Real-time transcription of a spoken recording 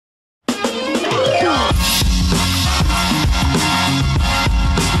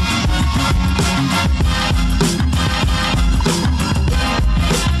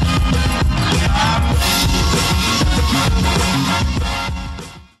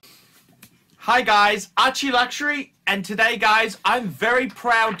Hi guys, ArchieLuxury, and today guys, I'm very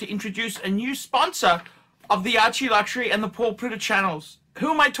proud to introduce a new sponsor of the ArchieLuxury and the Pluta channels.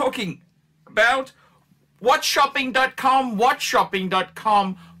 Who am I talking about? WhatShopping.com,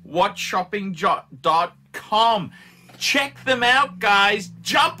 WhatShopping.com, WhatShopping.com. Check them out guys,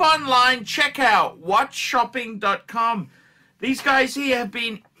 jump online, check out WhatShopping.com. These guys here have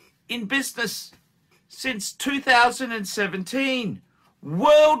been in business since 2017.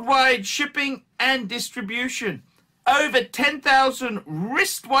 Worldwide shipping and distribution. Over 10,000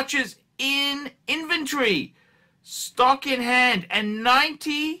 wristwatches in inventory. Stock in hand. And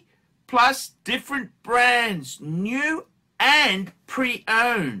 90 plus different brands. New and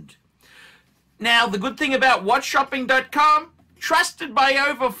pre-owned. Now, the good thing about WhatShopping.com, trusted by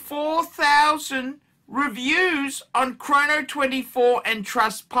over 4,000 reviews on Chrono24 and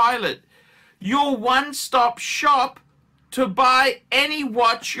Trustpilot. Your one-stop shop to buy any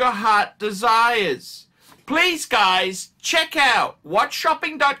watch your heart desires. Please guys, check out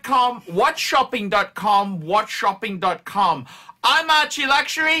WhatShopping.com, WhatShopping.com, WhatShopping.com. I'm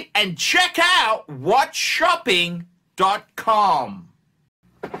ArchieLuxury, and check out WhatShopping.com.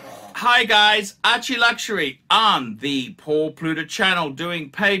 Hi guys, ArchieLuxury on the Pluta channel doing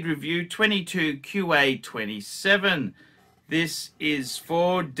paid review 22QA27. This is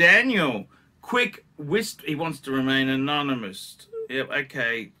for Daniel. Quick he wants to remain anonymous. Yep,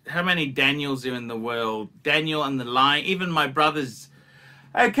 okay. How many Daniels are in the world? Daniel and the Lion, even my brothers.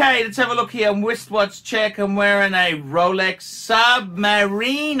 Okay, let's have a look here. Wristwatch check. I'm wearing a Rolex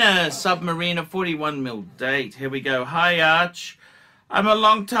Submariner 41mm date. Here we go. Hi, Arch. I'm a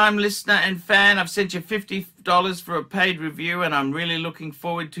long-time listener and fan. I've sent you $50 for a paid review, and I'm really looking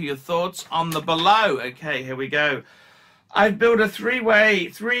forward to your thoughts on the below. Okay, here we go. I've built a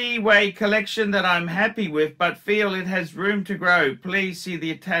three-way collection that I'm happy with, but feel it has room to grow. Please see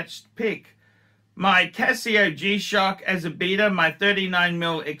the attached pic. My Casio G-Shock as a beater, my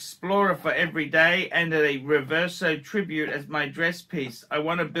 39mm Explorer for every day, and a Reverso Tribute as my dress piece. I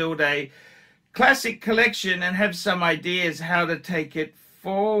want to build a classic collection and have some ideas how to take it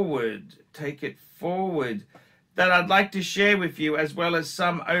forward. That I'd like to share with you, as well as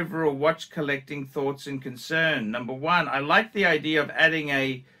some overall watch collecting thoughts and concern. Number one, I like the idea of adding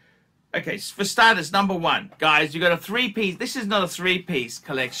a... Okay, for starters, number one, guys, you got a three-piece. This is not a three-piece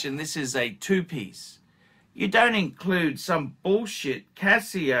collection. This is a two-piece. You don't include some bullshit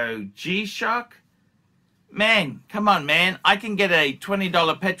Casio G-Shock. Man, come on, man. I can get a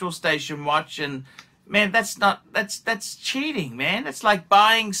 $20 petrol station watch, and man, that's cheating, man. That's like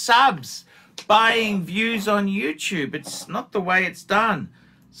buying subs. Buying views on YouTube. It's not the way it's done.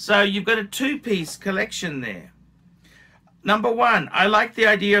 So you've got a two-piece collection there. Number one, I like the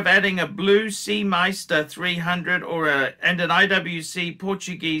idea of adding a blue Seameister 300 and an IWC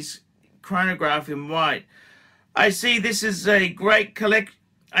Portuguese chronograph in white. I see this as a great collection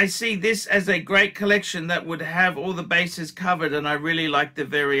that would have all the bases covered, and I really like the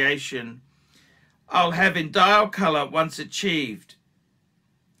variation I'll have in dial color once achieved.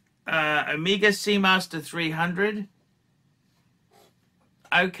 Omega Seamaster 300.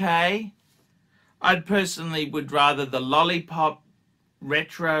 Okay. I'd personally would rather the Lollipop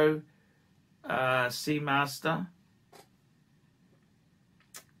Retro Seamaster.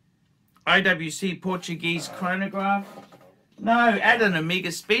 IWC Portuguese chronograph. No, add an Omega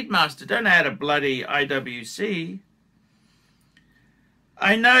Speedmaster. Don't add a bloody IWC.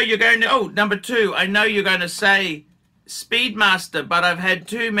 I know you're going to... Oh, number two. I know you're going to say Speedmaster, but I've had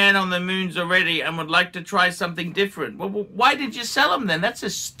 2 Man on the Moons already and would like to try something different. Well, why did you sell them then? That's a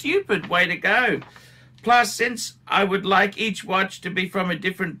stupid way to go. Plus, since I would like each watch to be from a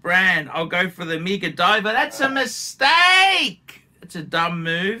different brand, I'll go for the Omega Diver. That's a mistake. It's a dumb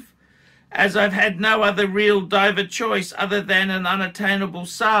move, as I've had no other real diver choice other than an unattainable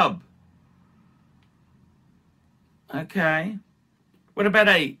sub. Okay. What about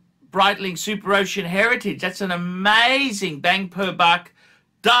a Breitling Super Ocean Heritage? That's an amazing bang per buck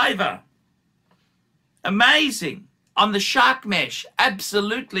diver. Amazing. On the shark mesh.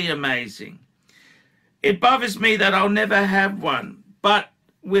 Absolutely amazing. It bothers me that I'll never have one. But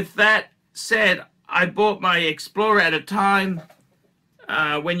with that said, I bought my Explorer at a time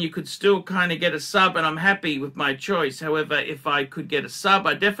when you could still kind of get a sub, and I'm happy with my choice. However, if I could get a sub,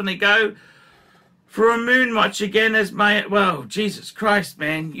 I'd definitely go for a moon watch again as my... Well, Jesus Christ,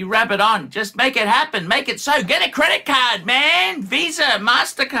 man. You wrap it on. Just make it happen. Make it so. Get a credit card, man. Visa,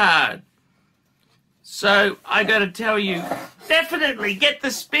 MasterCard. So, I got to tell you, definitely get the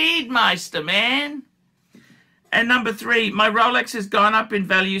Speedmeister, man. And number three, my Rolex has gone up in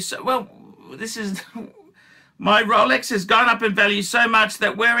value. So, well, this is... My Rolex has gone up in value so much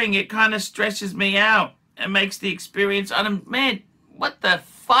that wearing it kind of stresses me out and makes the experience... Man, what the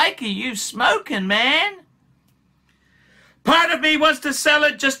fuck are you smoking, man? Part of me wants to sell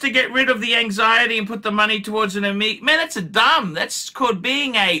it just to get rid of the anxiety and put the money towards an Omega. Man, that's dumb. That's called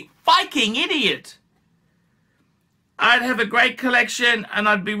being a fucking idiot. I'd have a great collection and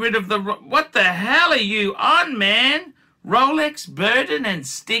I'd be rid of the... What the hell are you on, man? Rolex, burden, and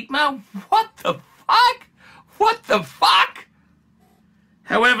stigma? What the fuck? What the fuck?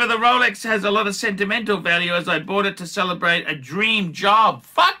 However, the Rolex has a lot of sentimental value as I bought it to celebrate a dream job.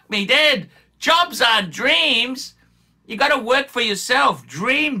 Fuck me dead. Jobs aren't dreams. You got to work for yourself.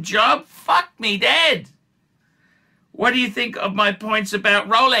 Dream job? Fuck me dead. What do you think of my points about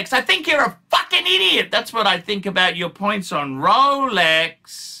Rolex? I think you're a fucking idiot. That's what I think about your points on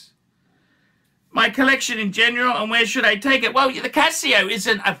Rolex. My collection in general, and where should I take it? Well, the Casio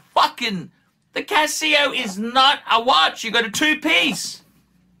isn't a fucking... The Casio is not a watch. You got a two-piece.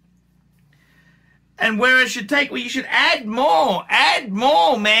 And where I should take... Well, you should add more. Add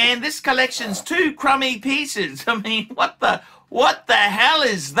more, man. This collection's 2 crummy pieces. I mean, what the hell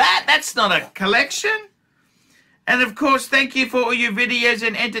is that? That's not a collection. And, of course, thank you for all your videos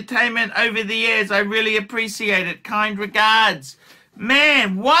and entertainment over the years. I really appreciate it. Kind regards.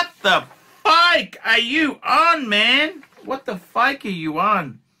 Man, what the fuck are you on, man? What the fuck are you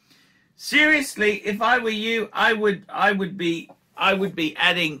on? Seriously, if I were you, I would be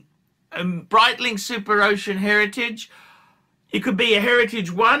adding a Breitling Super Ocean Heritage. It could be a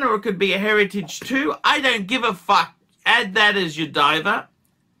Heritage 1 or it could be a Heritage 2. I don't give a fuck. Add that as your diver.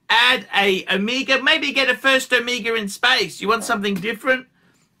 Add a Omega. Maybe get a first Omega in space. You want something different?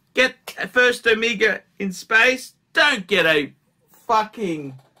 Get a first Omega in space. Don't get a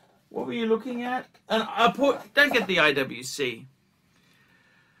fucking... What were you looking at? Don't get the IWC.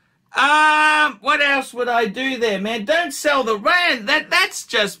 What else would I do there, man? Don't sell the Rand. That's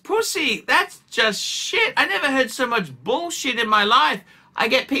just pussy. That's just shit. I never heard so much bullshit in my life. I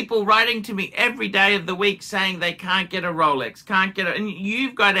get people writing to me every day of the week saying they can't get a Rolex, and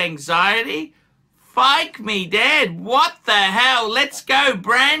you've got anxiety? Fuck me dead. What the hell? Let's go,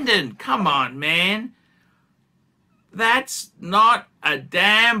 Brandon. Come on, man. That's not a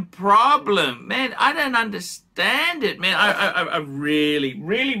damn problem. Man, I don't understand it, man. I really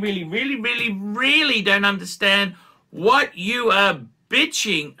don't understand what you are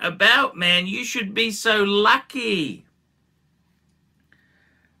bitching about, man. You should be so lucky.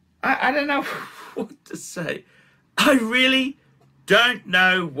 I don't know what to say. I really don't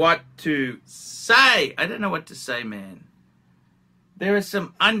know what to say. I don't know what to say, man. There are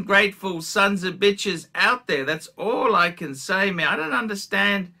some ungrateful sons of bitches out there. That's all I can say, man. I don't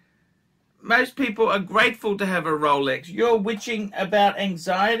understand. Most people are grateful to have a Rolex. You're witching about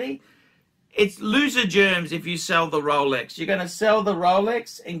anxiety. It's loser germs if you sell the Rolex. You're going to sell the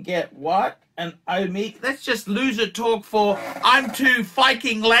Rolex and get what? An Omega? That's just loser talk for I'm too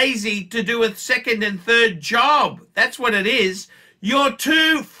fucking lazy to do a second and third job. That's what it is. You're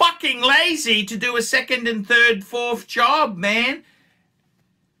too fucking lazy to do a second and third, fourth job, man.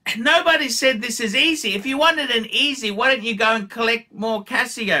 Nobody said this is easy. If you wanted an easy, why don't you go and collect more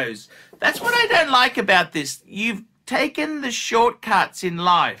Casios? That's what I don't like about this. You've taken the shortcuts in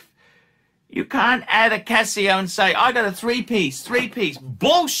life. You can't add a Casio and say, I got a three-piece.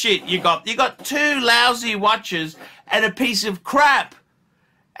 Bullshit you got. You got 2 lousy watches and a piece of crap.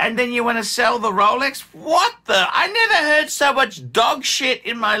 And then you want to sell the Rolex? What the? I never heard so much dog shit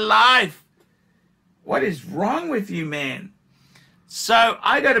in my life. What is wrong with you, man? So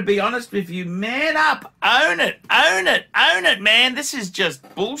I got to be honest with you. Man up. Own it. Own it. Own it, man. This is just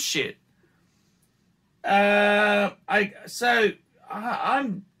bullshit. I'm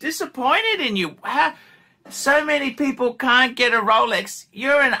disappointed in you. So many people can't get a Rolex.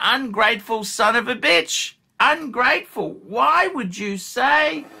 You're an ungrateful son of a bitch. Ungrateful. Why would you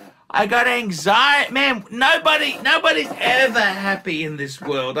say I got anxiety? Man, nobody's ever happy in this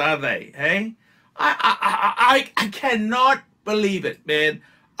world, are they? Hey? I cannot believe it, man.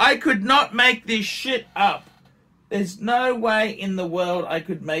 I could not make this shit up. There's no way in the world I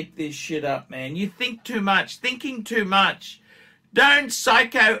could make this shit up, man. You think too much. Thinking too much. Don't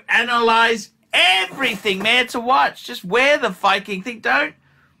psychoanalyze everything, man. It's a watch. Just wear the fucking thing. Don't.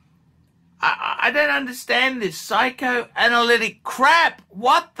 I don't understand this psychoanalytic crap.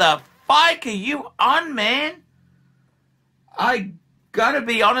 What the fuck are you on, man? I gotta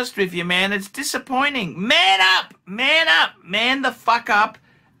be honest with you, man. It's disappointing. Man up. Man up. Man the fuck up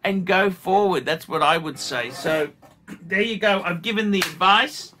and go forward. That's what I would say. So, there you go. I've given the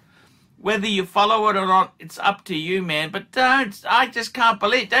advice. Whether you follow it or not, it's up to you, man. But I just can't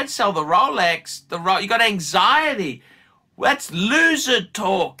believe, don't sell the Rolex. You got anxiety. That's loser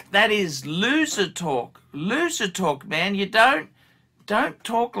talk. That is loser talk. Loser talk, man. You don't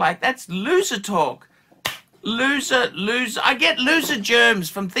talk like that's loser talk. Loser. I get loser germs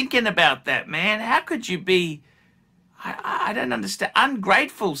from thinking about that, man. How could you be, I don't understand.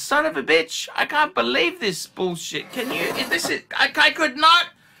 Ungrateful son of a bitch. I can't believe this bullshit. Can you, I could not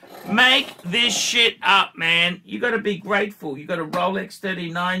make this shit up, man. You got to be grateful. You got a Rolex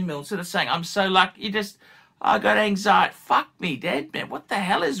 39 mil. Instead of saying, I'm so lucky, I got anxiety. Fuck me, dead man. What the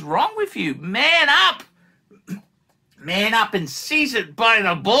hell is wrong with you? Man up. Man up and seize it by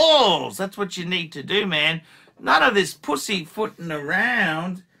the balls. That's what you need to do, man. None of this pussyfooting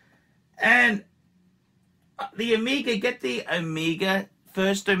around. And the Omega, get the Omega,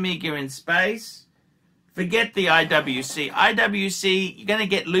 first Omega in space. Forget the IWC. IWC, you're going to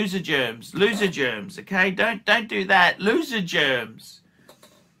get loser germs. Loser germs, okay? Don't do that. Loser germs.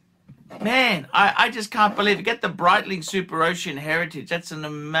 Man, I just can't believe it. Get the Breitling Super Ocean Heritage. That's an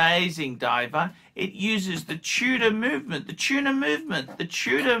amazing diver. It uses the Tudor movement. The Tudor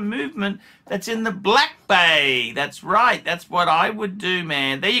movement that's in the Black Bay. That's right. That's what I would do,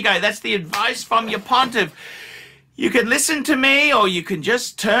 man. There you go. That's the advice from your pontiff. You can listen to me or you can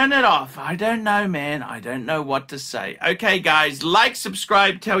just turn it off. I don't know, man. I don't know what to say. Okay, guys, like,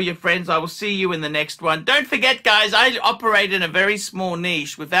 subscribe, tell your friends. I will see you in the next one. Don't forget, guys, I operate in a very small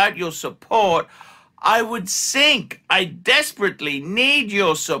niche. Without your support, I would sink. I desperately need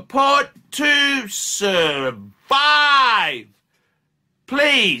your support to survive.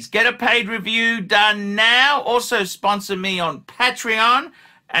 Please get a paid review done now. Also sponsor me on Patreon,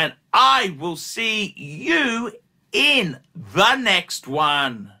 and I will see you in the next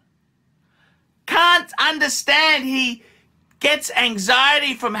one. Can't understand he gets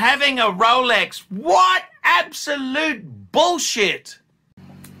anxiety from having a Rolex. What absolute bullshit.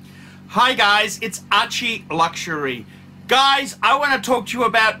 Hi guys, it's ArchieLuxury. Guys, I want to talk to you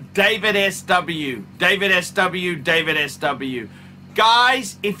about David SW. David SW.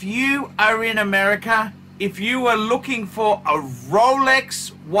 Guys, if you are in America, if you are looking for a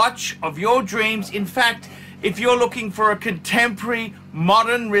Rolex watch of your dreams, in fact, if you're looking for a contemporary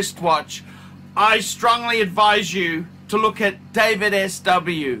modern wristwatch, I strongly advise you to look at David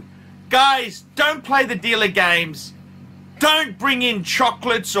SW. Guys, don't play the dealer games. Don't bring in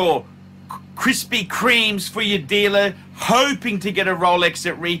chocolates or Krispy Kremes for your dealer hoping to get a Rolex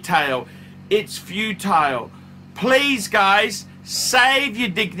at retail. It's futile. Please, guys, save your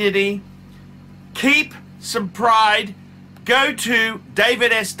dignity. Keep some pride. Go to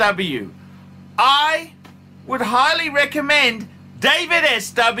David SW. I would highly recommend David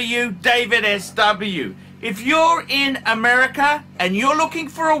SW. If you're in America and you're looking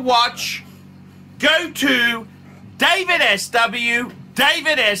for a watch, go to David SW.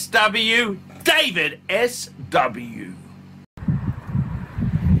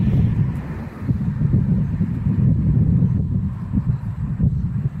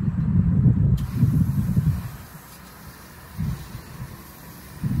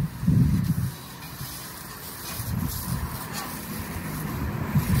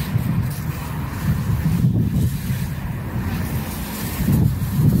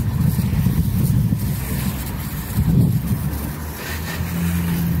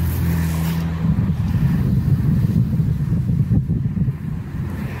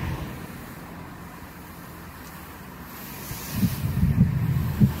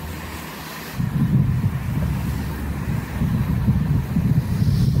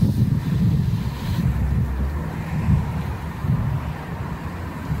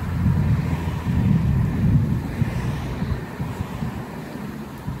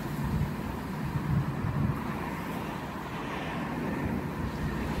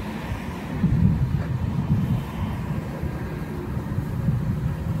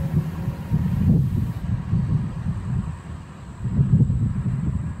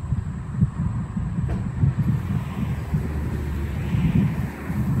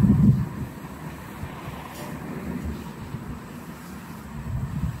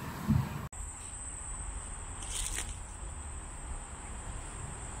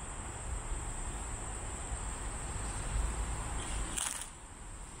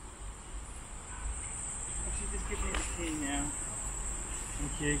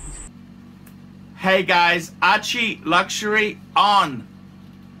 Hey guys, ArchieLuxury on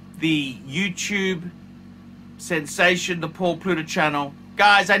the YouTube sensation, the Paul Pluta channel.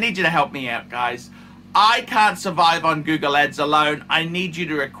 Guys, I need you to help me out, guys. I can't survive on Google Ads alone. I need you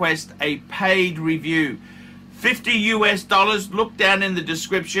to request a paid review. $50 US. Look down in the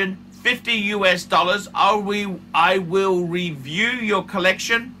description. $50 US, I will review your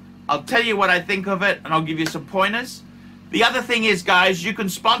collection. I'll tell you what I think of it, and I'll give you some pointers. The other thing is, guys, you can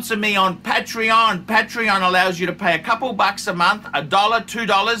sponsor me on Patreon. Patreon allows you to pay a couple bucks a month, $1, $2,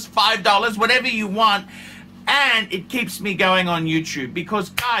 $5, whatever you want, and it keeps me going on YouTube. Because,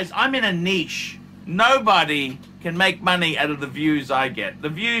 guys, I'm in a niche. Nobody can make money out of the views I get. The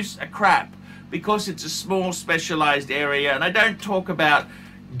views are crap because it's a small, specialized area, and I don't talk about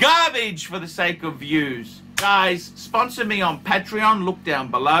garbage for the sake of views. Guys, sponsor me on Patreon. Look down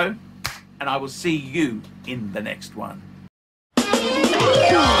below, and I will see you in the next one.